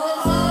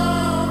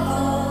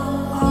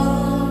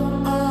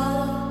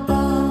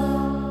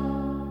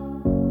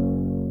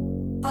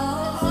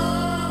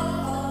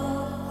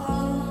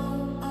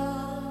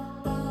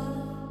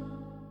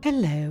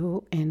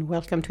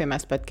Welcome to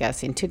Emma's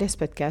podcast. In today's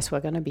podcast, we're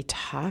going to be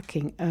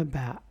talking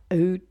about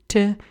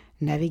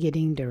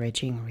navigating the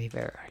raging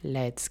river.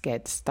 Let's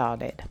get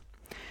started.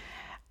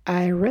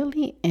 I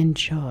really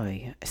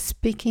enjoy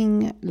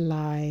speaking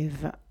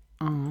live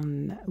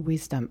on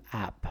Wisdom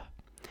app,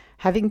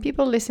 having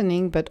people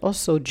listening but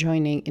also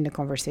joining in the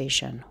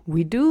conversation.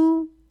 We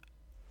do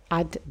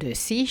at the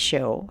C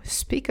Show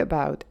speak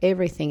about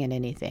everything and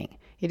anything.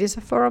 It is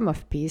a forum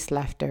of peace,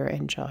 laughter,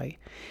 and joy.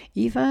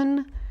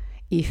 Even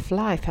if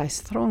life has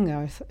thrown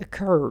us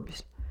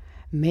curves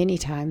many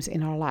times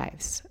in our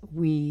lives,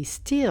 we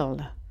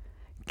still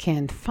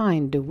can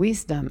find the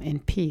wisdom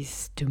and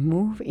peace to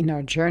move in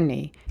our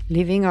journey.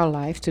 Living our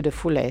life to the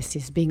fullest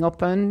is being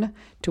open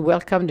to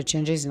welcome the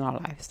changes in our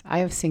lives. I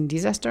have seen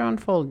disaster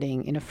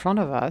unfolding in front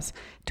of us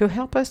to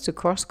help us to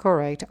course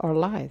correct our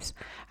lives.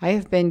 I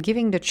have been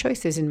giving the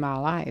choices in my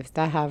life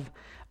that have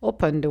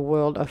opened the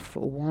world of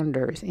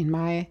wonders in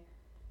my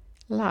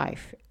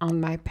life,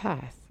 on my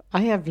path.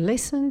 I have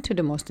listened to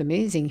the most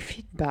amazing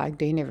feedback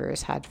the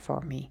universe had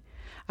for me.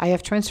 I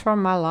have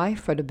transformed my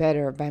life for the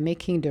better by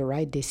making the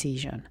right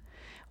decision.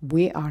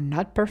 We are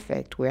not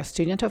perfect. We are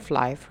students of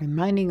life,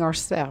 reminding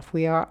ourselves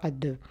we are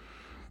to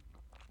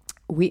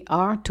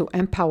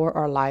empower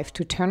our life,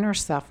 to turn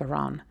ourselves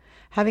around.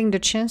 Having the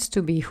chance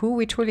to be who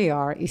we truly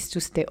are is to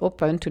stay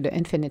open to the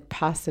infinite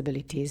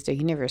possibilities the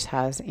universe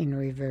has in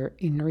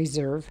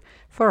reserve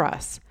for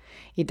us.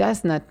 It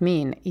does not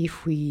mean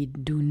if we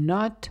do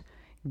not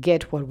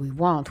get what we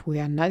want, we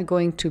are not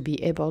going to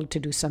be able to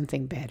do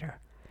something better.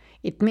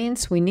 It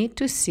means we need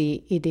to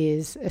see it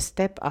is a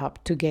step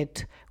up to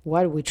get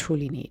what we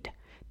truly need.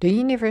 The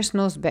universe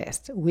knows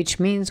best, which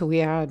means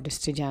we are the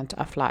student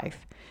of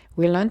life.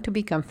 We learn to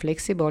become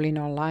flexible in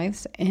our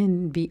lives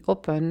and be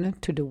open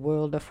to the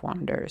world of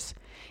wonders.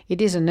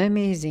 It is an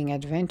amazing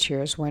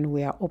adventure when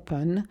we are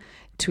open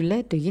to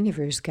let the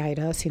universe guide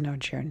us in our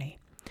journey.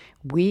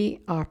 We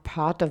are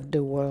part of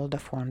the world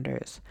of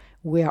wonders.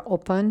 We are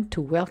open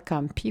to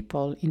welcome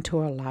people into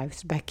our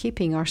lives by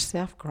keeping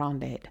ourselves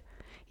grounded.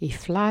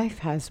 If life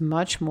has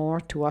much more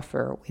to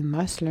offer, we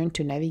must learn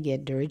to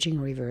navigate the raging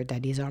river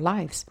that is our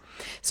lives.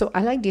 So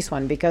I like this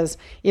one because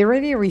it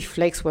really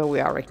reflects where we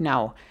are right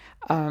now.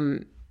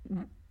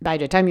 By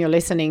the time you're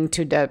listening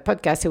to the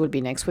podcast, it will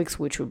be next week,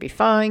 which will be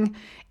fine.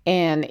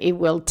 And it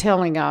will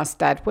telling us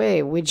that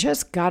way we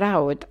just got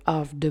out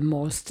of the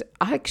most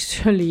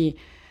actually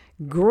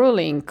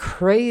grueling,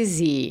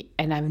 crazy,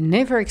 and I've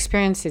never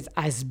experienced it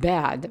as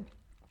bad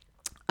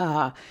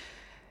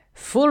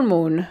full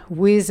moon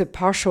with a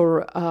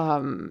partial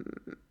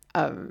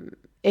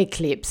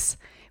eclipse,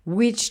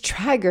 which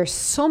triggers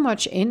so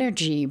much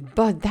energy.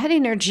 But that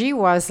energy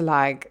was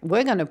like,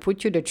 we're going to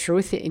put you the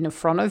truth in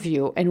front of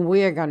you and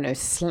we're going to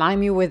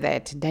slime you with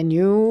it. Then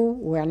you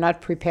were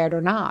not prepared or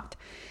not.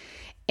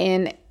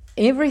 And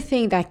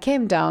everything that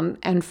came down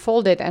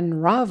unfolded and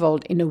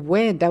unraveled in a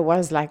way that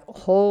was like,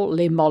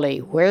 holy moly,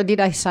 where did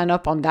I sign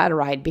up on that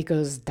ride?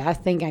 Because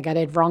that thing, I got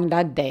it wrong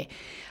that day.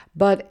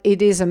 But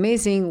it is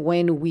amazing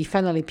when we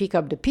finally pick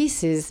up the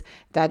pieces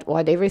that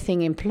what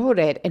everything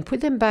imploded and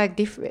put them back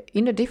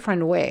in a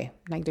different way.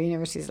 Like the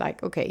universe is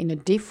like, okay, in a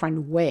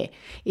different way.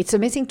 It's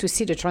amazing to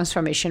see the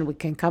transformation we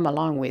can come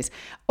along with.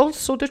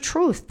 Also the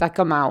truth that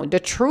come out.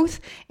 The truth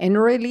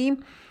and really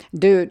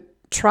the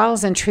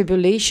trials and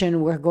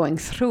tribulation we're going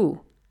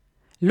through.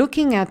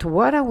 Looking at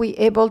what are we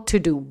able to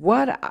do?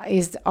 What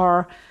is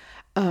our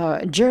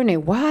journey?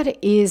 What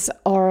is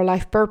our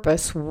life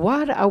purpose?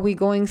 What are we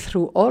going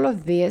through all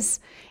of this?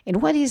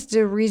 And what is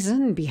the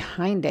reason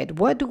behind it?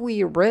 What do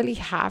we really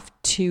have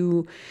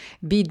to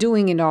be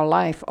doing in our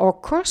life or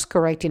course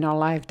correct in our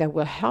life that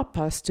will help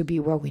us to be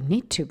where we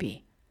need to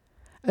be?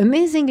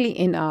 Amazingly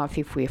enough,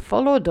 if we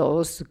follow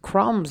those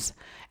crumbs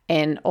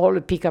and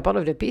pick up all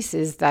of the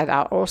pieces that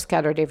are all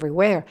scattered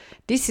everywhere,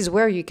 this is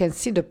where you can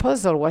see the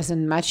puzzle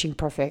wasn't matching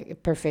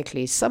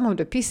perfectly. Some of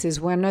the pieces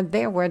were not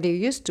there where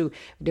they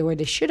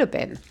should have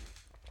been.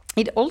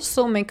 It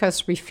also makes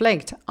us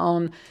reflect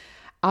on,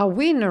 are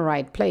we in the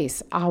right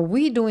place? Are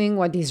we doing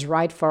what is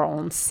right for our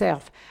own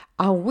self?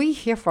 Are we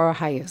here for our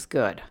highest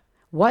good?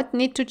 What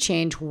need to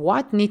change?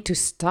 What need to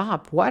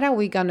stop? What are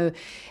we going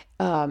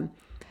to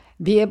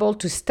be able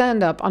to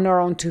stand up on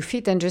our own 2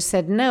 feet and just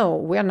said, no,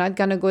 we're not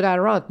going to go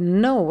that route.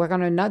 No, we're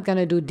not going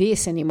to do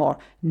this anymore.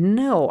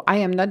 No, I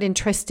am not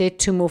interested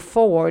to move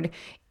forward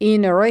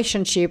in a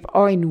relationship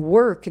or in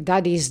work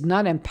that is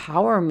not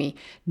empowering me.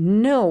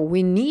 No,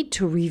 we need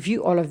to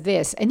review all of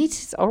this. And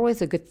it's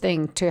always a good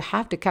thing to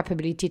have the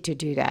capability to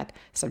do that.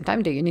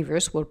 Sometimes the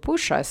universe will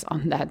push us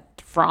on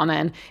that front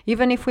end,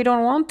 even if we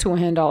don't want to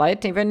handle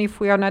it, even if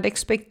we are not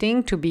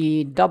expecting to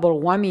be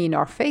double whammy in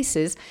our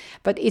faces.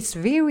 But it's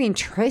very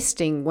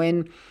interesting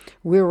when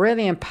we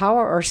really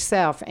empower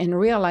ourselves and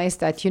realize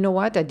that, you know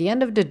what, at the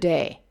end of the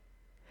day,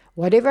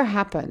 whatever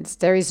happens,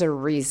 there is a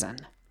reason.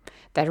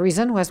 That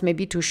reason was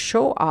maybe to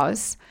show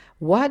us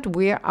what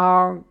we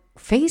are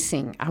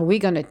facing. Are we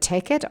going to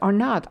take it or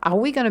not? Are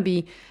we going to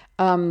be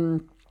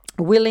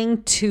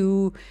willing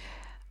to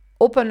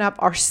open up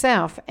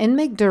ourselves and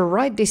make the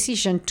right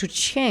decision to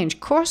change,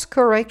 course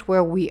correct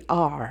where we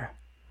are.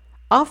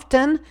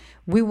 Often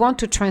we want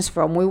to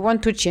transform, we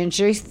want to change.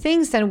 There's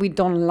things that we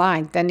don't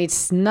like, then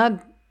it's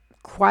not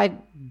quite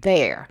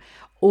there.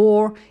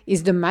 Or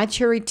is the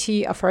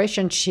maturity of a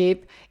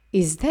relationship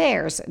is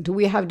theirs? Do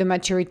we have the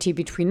maturity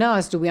between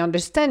us? Do we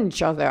understand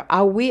each other?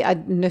 Are we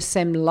at the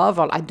same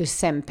level, at the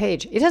same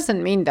page? It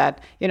doesn't mean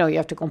that, you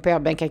have to compare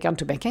bank account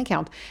to bank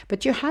account,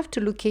 but you have to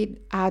look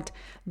at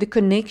the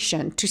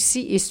connection to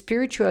see if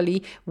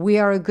spiritually we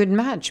are a good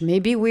match.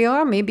 Maybe we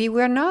are, maybe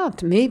we're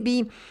not.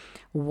 Maybe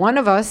one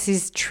of us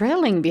is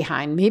trailing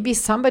behind. Maybe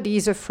somebody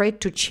is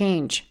afraid to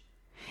change.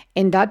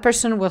 And that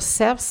person will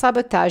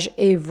self-sabotage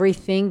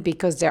everything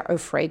because they're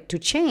afraid to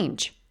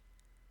change.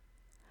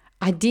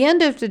 At the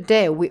end of the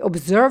day, we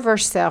observe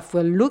ourselves,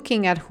 we're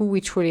looking at who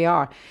we truly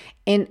are.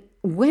 And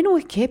when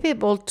we're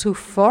capable to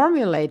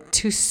formulate,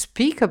 to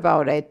speak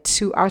about it,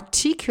 to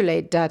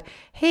articulate that,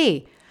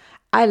 hey,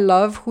 I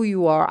love who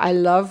you are, I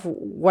love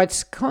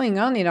what's going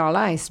on in our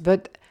lives,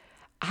 but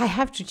I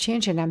have to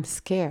change and I'm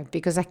scared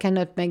because I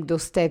cannot make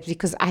those steps,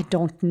 because I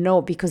don't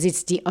know, because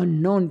it's the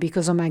unknown,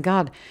 because, oh my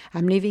God,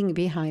 I'm leaving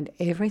behind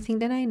everything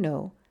that I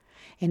know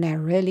and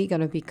I'm really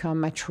going to become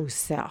my true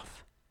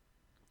self.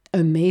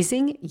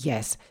 Amazing?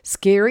 Yes.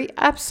 Scary?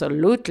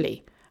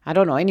 Absolutely. I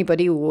don't know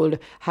anybody who would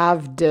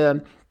have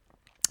the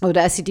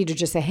audacity to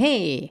just say,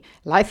 hey,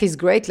 life is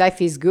great,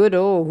 life is good,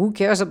 oh, who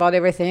cares about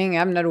everything,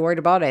 I'm not worried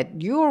about it.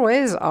 You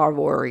always are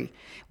worried.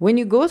 When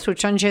you go through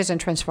changes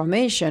and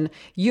transformation,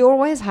 you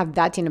always have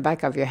that in the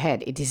back of your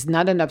head. It is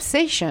not an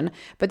obsession,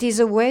 but it's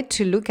a way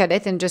to look at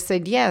it and just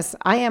say, yes,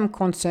 I am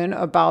concerned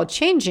about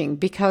changing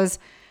because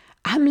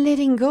I'm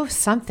letting go of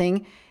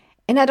something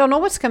and I don't know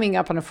what's coming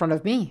up in front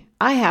of me.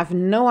 I have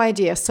no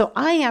idea. So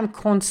I am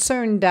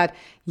concerned that,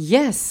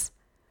 yes,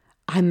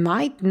 I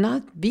might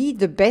not be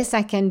the best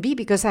I can be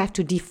because I have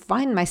to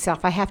define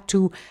myself. I have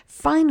to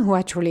find who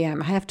I truly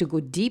am. I have to go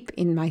deep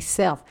in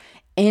myself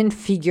and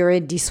figure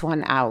this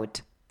one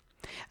out.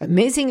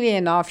 Amazingly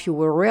enough, you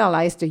will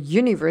realize the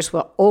universe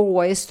will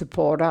always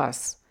support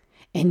us.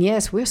 And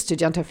yes, we're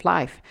student of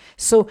life.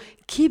 So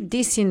keep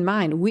this in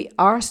mind. We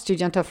are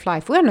student of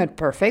life. We're not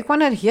perfect. We're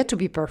not here to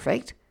be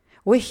perfect.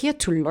 We're here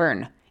to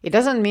learn. It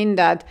doesn't mean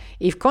that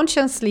if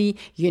consciously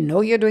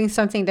you're doing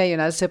something that you're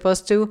not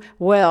supposed to,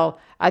 well,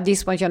 at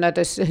this point, you're not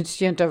a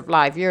student of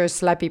life. You're a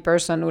slappy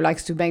person who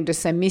likes to make the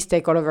same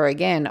mistake all over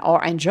again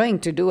or enjoying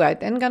to do it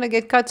and going to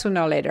get caught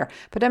sooner or later.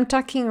 But I'm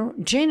talking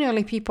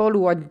genuinely people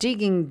who are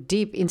digging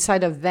deep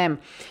inside of them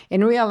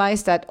and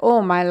realize that,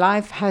 oh, my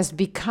life has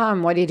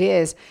become what it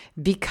is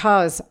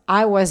because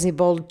I was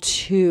able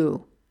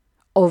to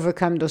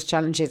overcome those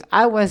challenges.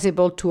 I was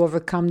able to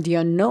overcome the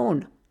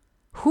unknown.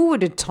 Who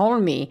would have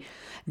told me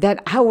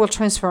that I will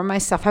transform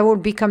myself? I will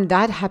become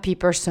that happy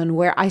person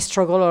where I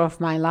struggle all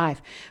of my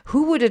life.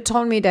 Who would have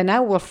told me that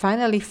I will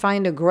finally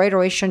find a great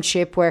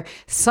relationship where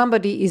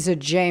somebody is a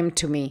gem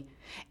to me?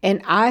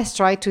 And I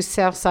try to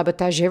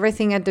self-sabotage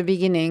everything at the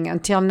beginning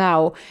until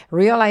now,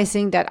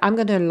 realizing that I'm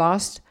going to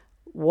lose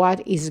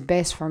what is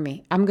best for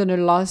me. I'm going to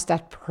lose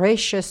that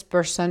precious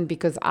person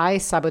because I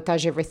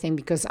sabotage everything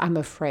because I'm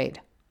afraid.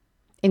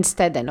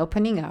 Instead, then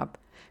opening up,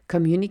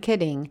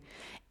 communicating,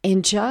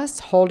 and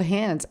just hold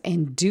hands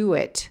and do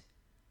it.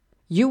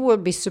 You will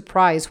be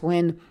surprised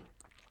when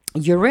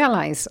you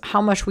realize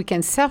how much we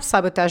can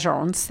self-sabotage our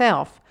own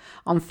self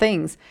on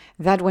things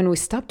that when we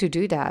stop to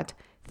do that,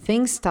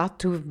 things start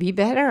to be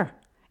better.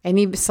 And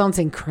it sounds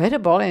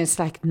incredible. And it's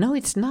like, no,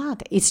 it's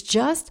not. It's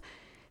just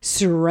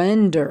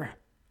surrender.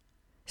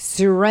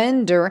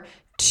 Surrender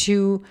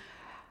to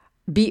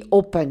be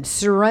open,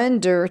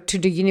 surrender to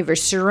the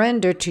universe,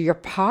 surrender to your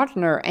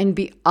partner and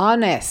be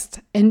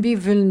honest and be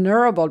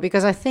vulnerable.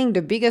 Because I think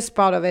the biggest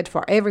part of it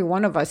for every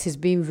one of us is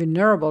being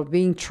vulnerable,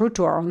 being true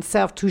to our own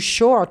self, to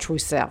show our true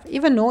self.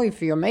 Even though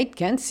if your mate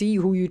can't see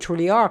who you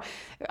truly are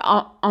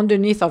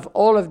underneath of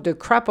all of the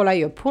crapola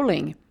you're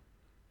pulling.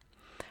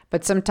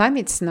 But sometimes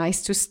it's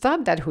nice to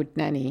stop that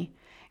hootenanny,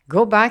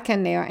 go back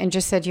in there and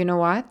just say, you know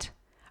what?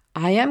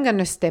 I am going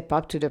to step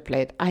up to the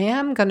plate. I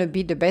am going to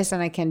be the best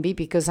that I can be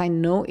because I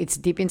know it's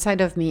deep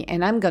inside of me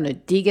and I'm going to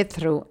dig it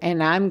through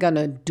and I'm going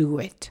to do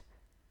it.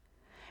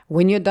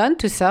 When you're done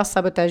to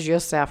self-sabotage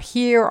yourself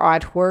here or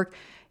at work,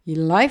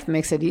 your life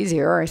makes it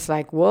easier. It's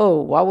like, whoa,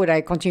 why would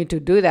I continue to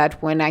do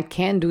that when I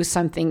can do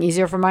something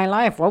easier for my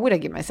life? Why would I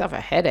give myself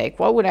a headache?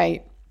 Why would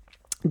I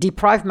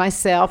deprive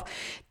myself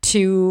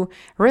to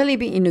really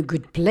be in a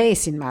good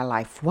place in my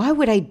life? Why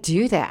would I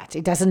do that?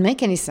 It doesn't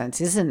make any sense,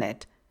 isn't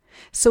it?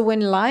 So when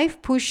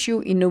life pushes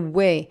you in a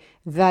way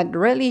that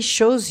really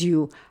shows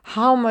you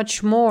how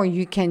much more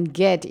you can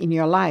get in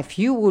your life,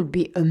 you will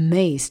be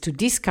amazed to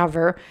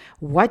discover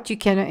what you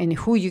can and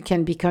who you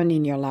can become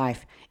in your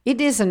life.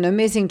 It is an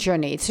amazing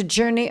journey. It's a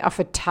journey of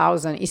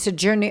 1,000. It's a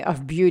journey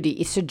of beauty.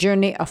 It's a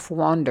journey of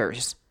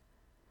wonders.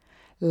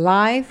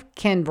 Life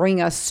can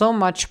bring us so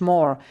much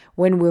more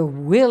when we're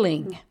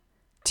willing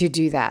to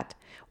do that.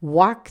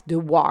 Walk the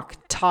walk,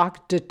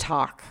 talk the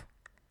talk.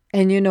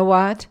 And you know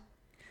what?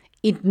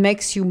 It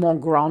makes you more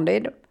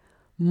grounded,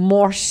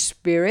 more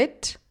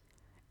spirit.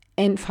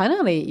 And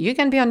finally, you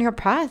can be on your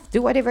path.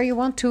 Do whatever you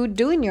want to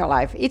do in your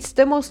life. It's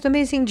the most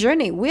amazing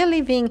journey. We're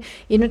living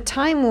in a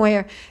time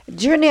where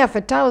journey of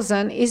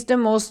 1,000 is the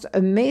most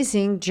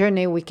amazing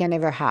journey we can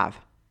ever have.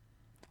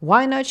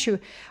 Why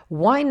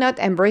not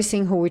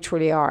embracing who we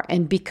truly are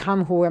and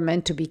become who we're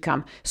meant to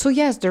become? So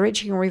yes, the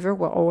raging river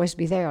will always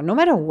be there. No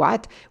matter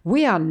what,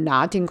 we are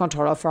not in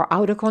control of our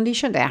outer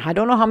condition. I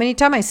don't know how many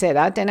times I say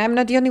that, and I'm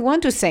not the only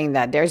one to saying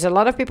that. There's a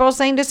lot of people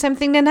saying the same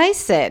thing that I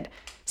said.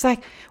 It's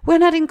like, we're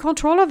not in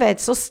control of it.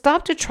 So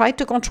stop to try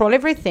to control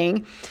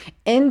everything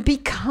and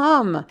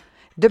become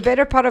the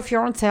better part of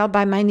your own self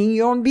by minding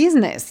your own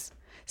business.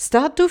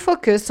 Start to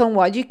focus on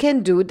what you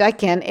can do that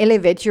can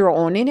elevate your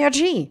own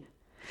energy.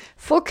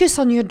 Focus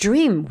on your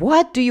dream.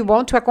 What do you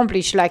want to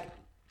accomplish? Like,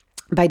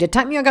 by the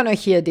time you're going to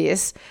hear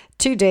this,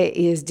 today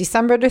is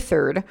December the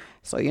 3rd.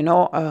 So,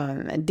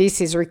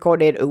 this is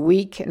recorded a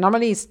week.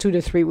 Normally it's 2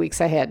 to 3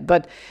 weeks ahead.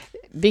 But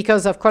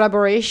because of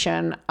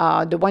collaboration,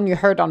 the one you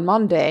heard on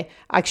Monday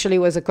actually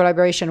was a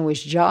collaboration with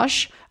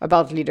Josh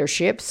about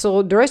leadership.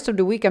 So the rest of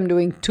the week, I'm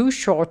doing 2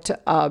 short,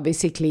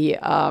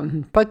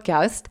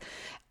 podcasts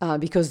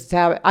because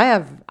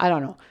I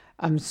don't know.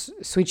 I'm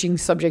switching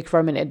subject for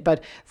a minute,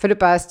 but for the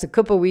past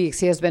couple of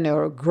weeks, it has been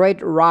a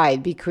great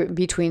ride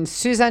between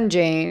Susan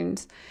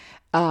James,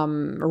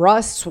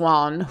 Ross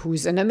Swan,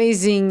 who's an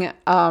amazing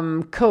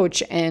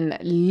coach and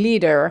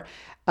leader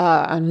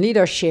on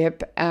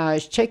leadership.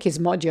 Check his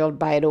module,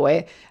 by the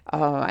way,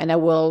 and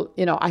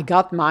I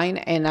got mine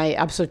and I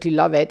absolutely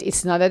love it.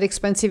 It's not that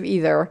expensive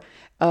either.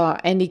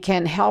 And it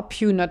can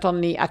help you not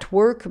only at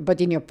work, but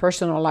in your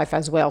personal life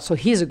as well. So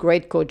he's a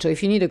great coach. So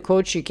if you need a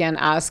coach, you can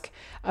ask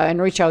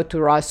and reach out to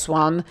Ross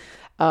Swan.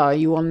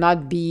 You will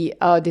not be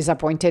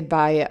disappointed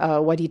by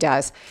what he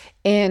does.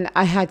 And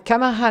I had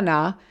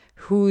Kamahana,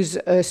 who's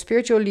a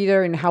spiritual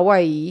leader in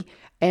Hawaii,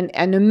 and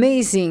an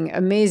amazing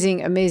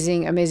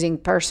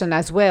person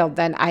as well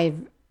that I've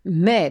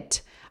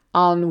met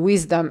on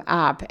Wisdom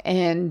app.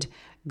 And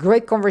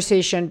great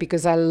conversation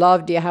because I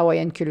love the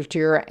Hawaiian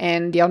culture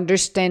and the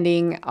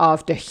understanding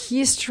of the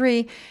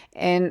history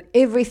and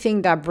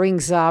everything that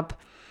brings up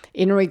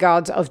in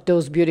regards of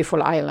those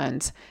beautiful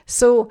islands.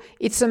 So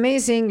it's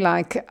amazing,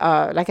 like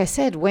I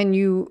said, when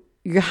you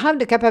have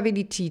the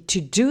capability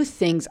to do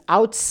things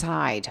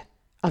outside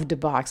of the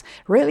box,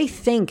 really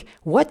think,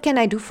 what can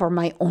I do for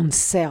my own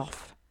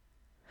self?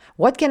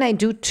 What can I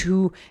do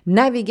to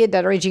navigate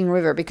that raging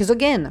river? Because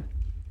again,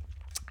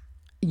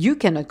 you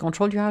cannot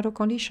control your outer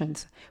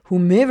conditions.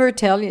 Whomever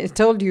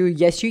told you,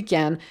 yes, you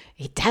can,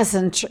 it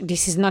doesn't.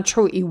 This is not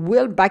true. It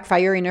will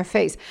backfire in your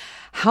face.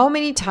 How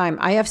many times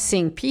I have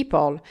seen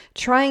people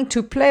trying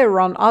to play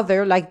around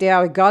others like they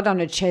are God on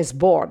a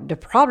chessboard. The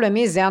problem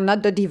is they are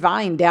not the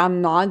divine. They are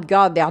not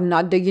God. They are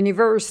not the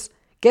universe.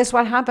 Guess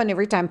what happens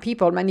every time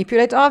people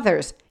manipulate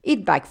others?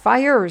 It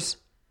backfires.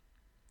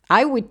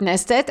 I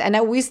witnessed it, and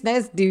I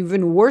witnessed the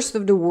even worst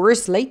of the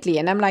worst lately.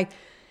 And I'm like,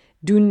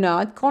 do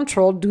not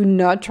control, do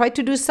not try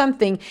to do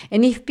something.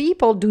 And if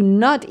people do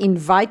not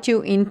invite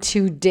you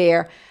into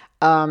their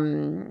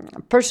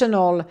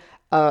personal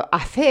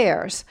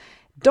affairs,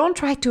 don't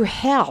try to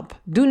help.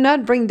 Do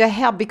not bring the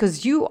help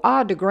because you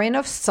are the grain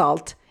of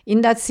salt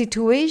in that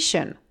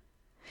situation.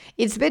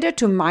 It's better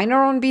to mind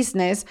our own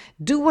business,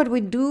 do what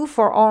we do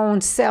for our own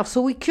self,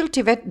 so we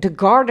cultivate the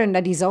garden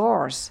that is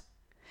ours.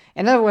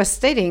 And I was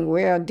stating,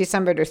 we're on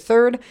December the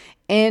 3rd,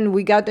 and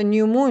we got a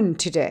new moon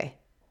today.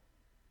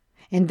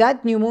 And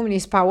that new moon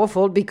is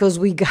powerful because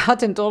we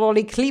got a total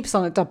eclipse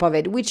on the top of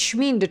it, which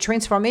means the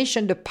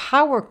transformation, the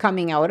power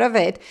coming out of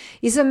it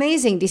is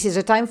amazing. This is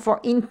a time for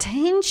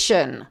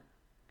intention.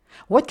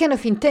 What kind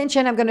of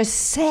intention I'm going to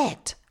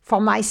set for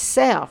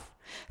myself,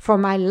 for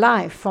my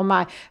life, for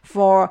my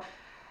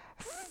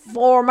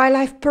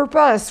life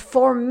purpose,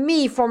 for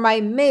me, for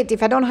my mate.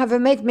 If I don't have a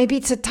mate, maybe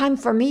it's a time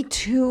for me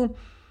to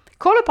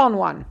call upon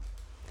one.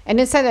 And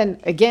instead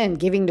of, again,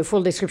 giving the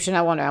full description,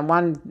 I want a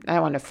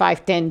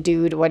 5'10"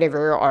 dude,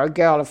 whatever, or a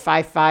girl of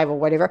 5'5" or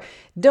whatever.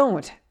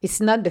 Don't. It's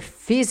not the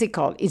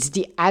physical, it's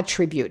the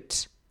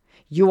attribute.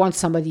 You want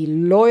somebody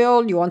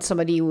loyal, you want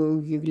somebody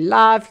who you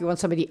love, you want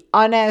somebody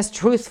honest,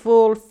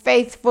 truthful,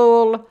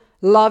 faithful,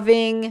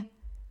 loving,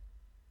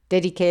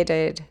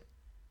 dedicated,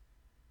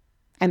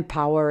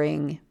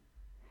 empowering.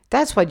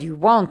 That's what you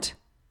want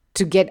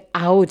to get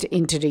out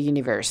into the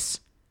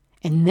universe.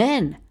 And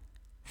then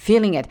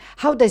feeling it.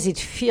 How does it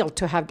feel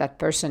to have that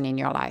person in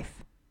your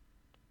life?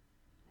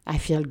 I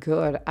feel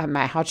good.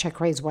 My heart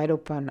chakra is wide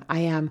open. I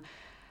am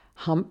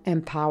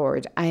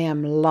empowered. I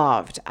am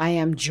loved. I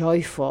am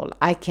joyful.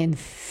 I can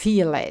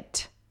feel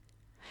it.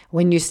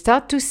 When you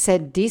start to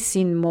set this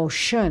in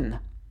motion,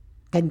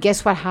 then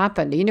guess what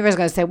happened? The universe is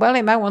going to say, well,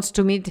 Emma wants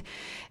to meet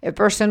a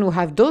person who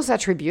have those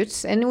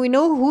attributes, and we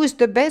know who's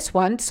the best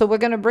one, so we're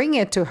going to bring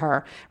it to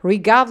her,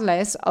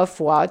 regardless of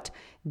what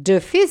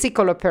the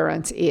physical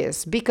appearance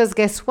is. Because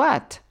guess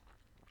what?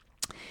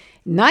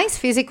 Nice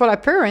physical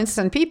appearance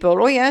and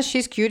people, oh yeah,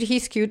 she's cute,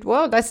 he's cute.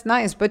 Well, that's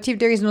nice. But if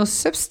there is no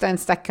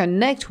substance that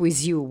connects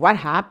with you, what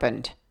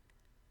happened?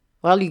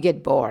 Well, you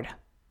get bored.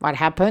 What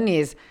happened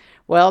is,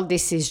 well,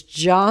 this is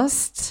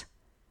just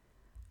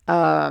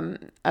what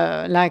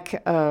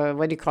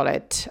do you call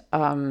it?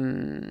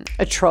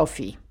 A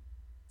trophy.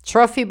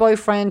 Trophy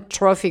boyfriend,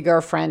 trophy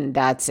girlfriend,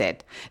 that's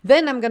it.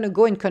 Then I'm going to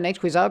go and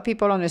connect with other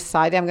people on the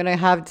side. I'm going to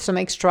have some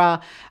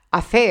extra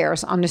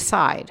affairs on the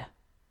side.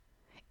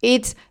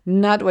 It's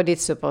not what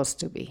it's supposed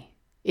to be.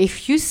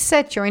 If you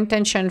set your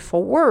intention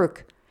for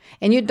work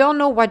and you don't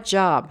know what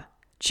job,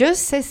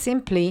 just say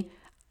simply,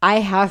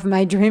 I have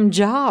my dream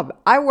job.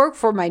 I work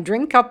for my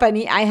dream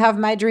company. I have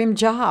my dream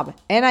job.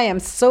 And I am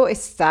so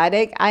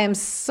ecstatic. I am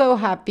so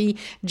happy,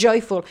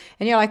 joyful.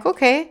 And you're like,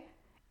 okay,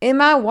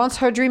 Emma wants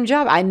her dream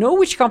job. I know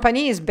which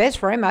company is best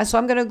for Emma, so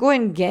I'm going to go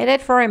and get it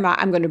for Emma.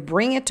 I'm going to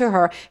bring it to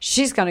her.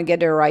 She's going to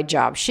get the right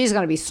job. She's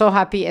going to be so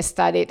happy,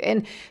 ecstatic,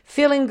 and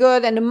feeling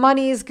good, and the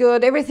money is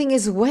good. Everything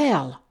is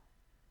well.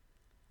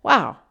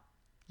 Wow.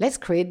 Let's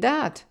create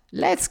that.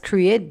 Let's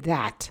create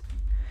that.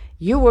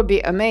 You will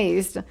be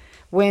amazed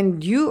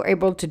when you're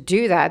able to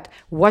do that,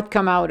 what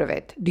come out of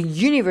it. The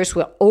universe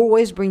will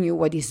always bring you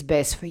what is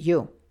best for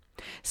you.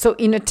 So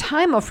in a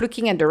time of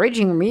looking at the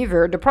raging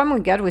river, the problem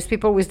we got with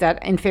people with that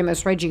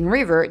infamous raging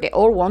river, they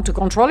all want to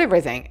control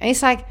everything. And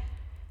it's like,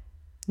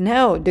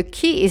 no, the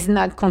key is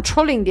not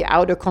controlling the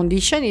outer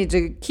condition.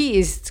 The key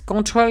is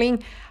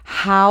controlling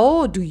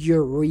how do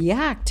you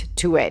react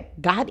to it.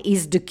 That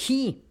is the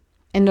key.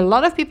 And a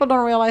lot of people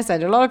don't realize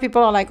that. A lot of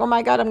people are like, oh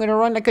my God, I'm going to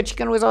run like a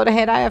chicken without a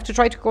head. I have to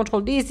try to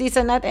control this,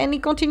 and that. And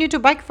it continue to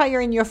backfire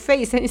in your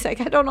face. And it's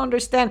like, I don't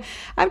understand.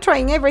 I'm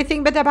trying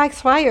everything, but it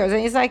backfires.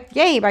 And it's like,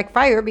 yay,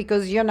 backfire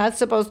because you're not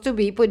supposed to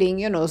be putting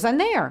your nose in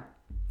there.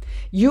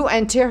 You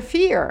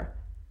interfere.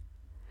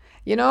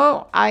 You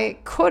know, I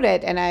quote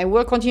it, and I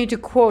will continue to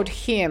quote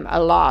him a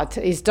lot,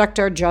 is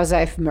Dr.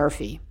 Joseph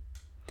Murphy.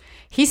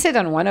 He said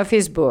on one of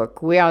his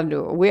books, we are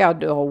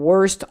the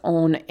worst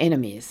own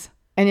enemies.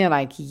 And you're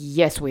like,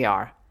 yes, we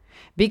are.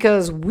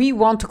 Because we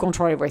want to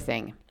control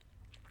everything.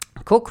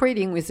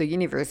 Co-creating with the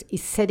universe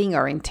is setting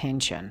our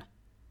intention.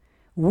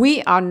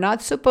 We are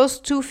not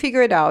supposed to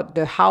figure it out,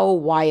 the how,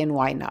 why, and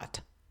why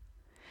not.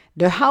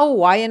 The how,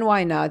 why, and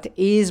why not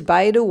is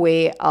by the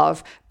way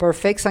of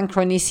perfect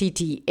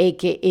synchronicity,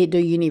 aka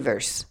the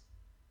universe.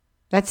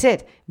 That's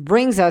it.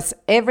 Brings us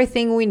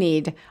everything we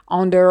need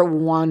under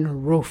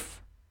one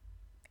roof.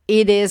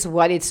 It is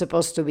what it's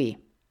supposed to be.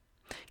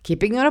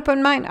 Keeping an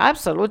open mind,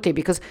 absolutely,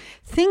 because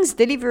things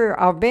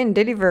are being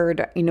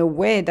delivered in a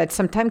way that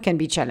sometimes can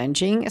be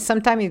challenging.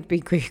 Sometimes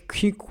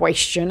you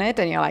question it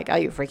and you're like, are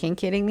you freaking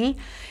kidding me?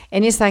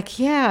 And it's like,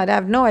 yeah, I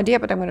have no idea,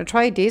 but I'm going to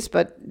try this,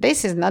 but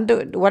this is not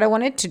what I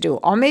wanted to do.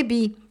 Or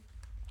maybe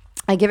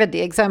I give it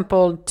the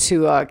example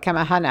to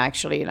Kamahana,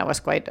 actually, and I was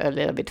quite a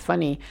little bit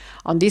funny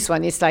on this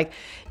one. It's like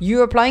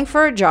you're applying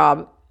for a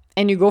job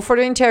and you go for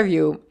the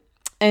interview,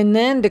 and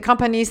then the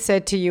company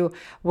said to you,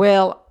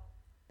 well,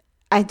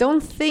 I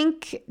don't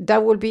think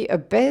that will be a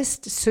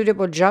best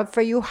suitable job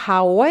for you.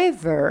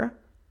 However,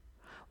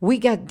 we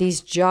got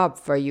this job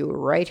for you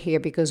right here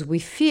because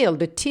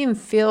the team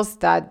feels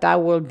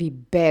that will be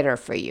better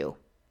for you.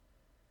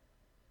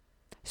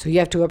 So you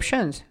have two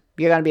options.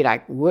 You're going to be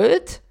like,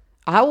 what?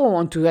 I won't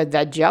want to have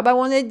that job. I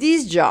wanted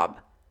this job.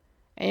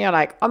 And you're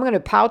like, I'm going to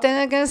pout and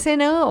I'm going to say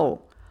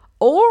no.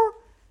 Or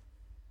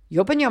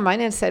you open your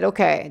mind and said,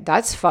 okay,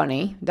 that's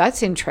funny.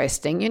 That's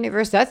interesting.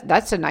 Universe,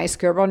 that's a nice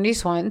curve on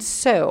this one.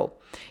 So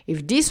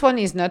if this one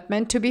is not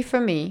meant to be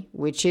for me,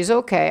 which is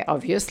okay,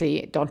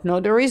 obviously, don't know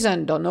the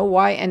reason, don't know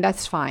why, and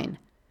that's fine,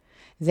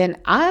 then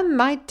I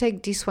might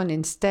take this one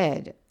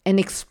instead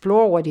and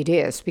explore what it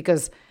is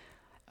because,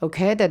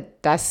 okay,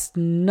 that's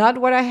not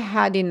what I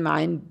had in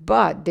mind,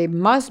 but there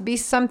must be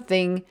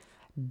something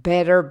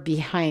better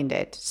behind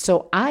it.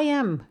 So I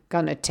am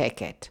going to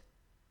take it.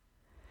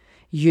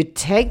 You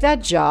take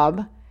that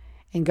job,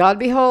 and God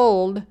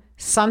behold,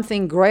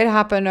 something great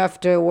happened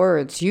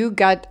afterwards. You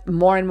got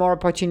more and more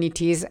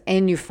opportunities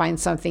and you find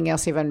something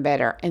else even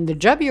better. And the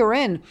job you're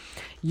in,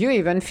 you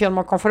even feel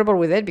more comfortable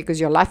with it because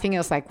you're laughing.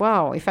 It's like,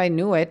 wow, if I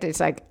knew it,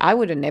 it's like, I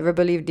would have never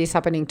believed this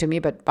happening to me,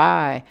 but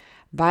bygone.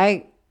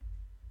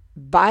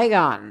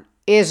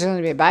 It's going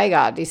to be by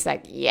God. It's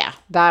like, yeah,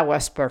 that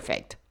was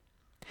perfect.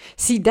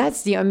 See,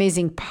 that's the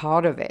amazing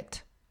part of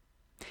it.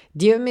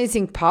 The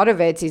amazing part of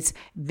it is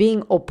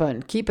being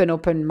open, keep an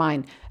open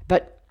mind.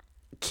 But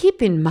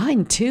keep in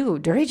mind too,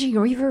 the raging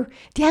river,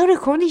 the outer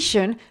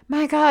condition,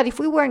 my God, if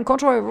we were in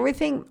control of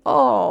everything,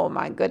 oh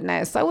my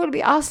goodness, that would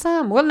be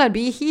awesome. We'll not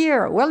be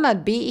here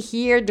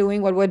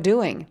doing what we're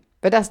doing.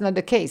 But that's not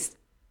the case.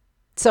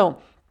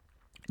 So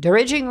the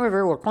raging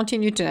river will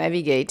continue to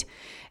navigate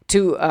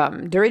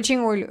the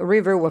raging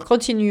river will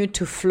continue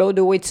to flow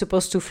the way it's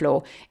supposed to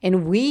flow.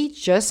 And we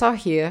just are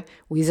here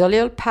with our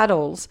little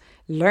paddles,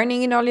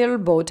 learning in our little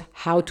boat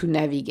how to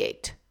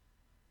navigate.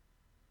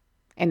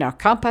 And our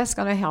compass is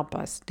going to help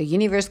us. The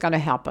universe is going to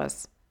help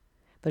us.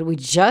 But we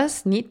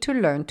just need to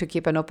learn to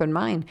keep an open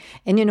mind.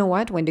 And you know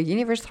what? When the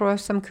universe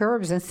throws some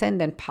curves and send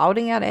them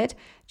pouting at it,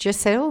 just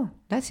say, oh,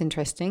 that's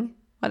interesting.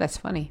 Oh, that's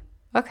funny.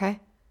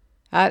 Okay.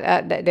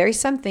 There is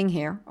something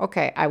here.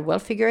 Okay, I will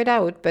figure it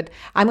out, but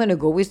I'm going to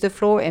go with the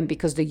flow. And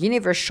because the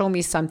universe showed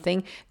me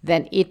something,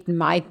 then it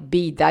might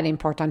be that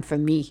important for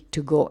me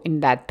to go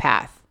in that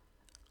path,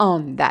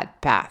 on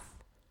that path.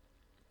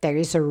 There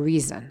is a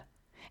reason.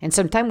 And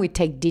sometimes we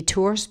take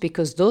detours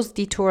because those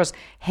detours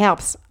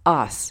helps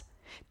us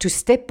to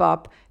step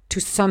up to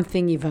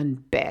something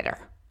even better.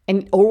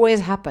 And it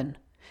always happen.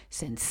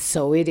 Since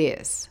so it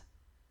is.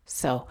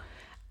 So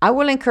I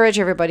will encourage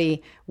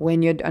everybody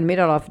when you're in the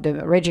middle of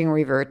the raging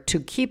river to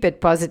keep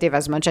it positive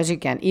as much as you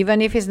can.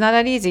 Even if it's not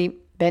that easy,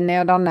 been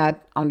there, done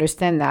that,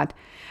 understand that.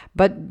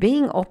 But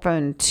being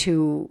open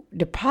to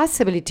the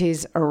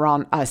possibilities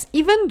around us,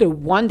 even the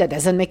one that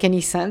doesn't make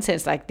any sense.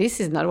 It's like, this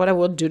is not what I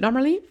would do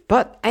normally.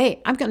 But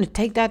hey, I'm going to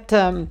take that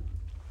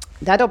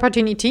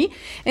opportunity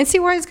and see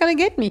where it's going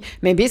to get me.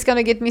 Maybe it's going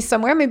to get me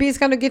somewhere. Maybe it's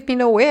going to get me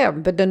nowhere.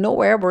 But the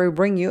nowhere will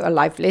bring you a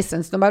life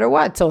lessons no matter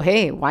what. So,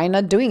 hey, why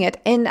not doing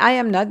it? And I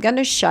am not going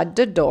to shut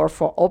the door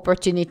for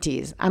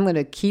opportunities. I'm going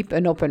to keep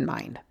an open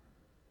mind.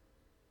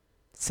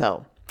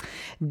 So,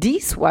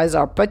 this was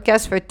our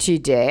podcast for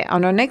today.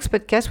 On our next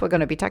podcast, we're going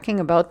to be talking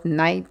about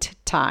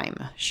nighttime.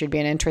 Should be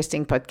an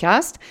interesting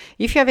podcast.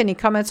 If you have any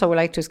comments or would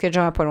like to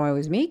schedule an appointment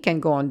with me, you can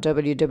go on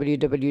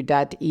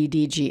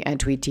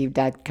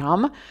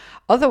www.edgintuitive.com.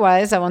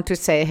 Otherwise, I want to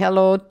say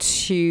hello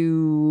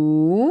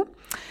to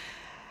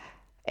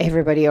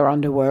everybody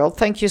around the world.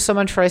 Thank you so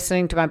much for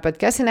listening to my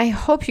podcast. And I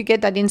hope you get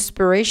that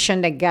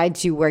inspiration that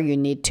guides you where you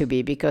need to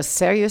be. Because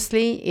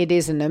seriously, it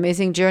is an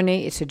amazing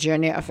journey. It's a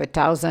journey of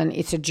 1,000.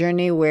 It's a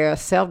journey where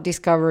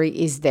self-discovery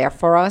is there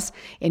for us.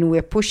 And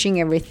we're pushing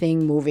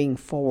everything moving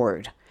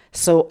forward.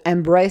 So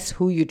embrace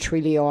who you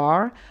truly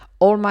are.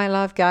 All my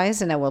love,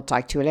 guys. And I will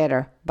talk to you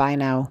later. Bye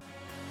now.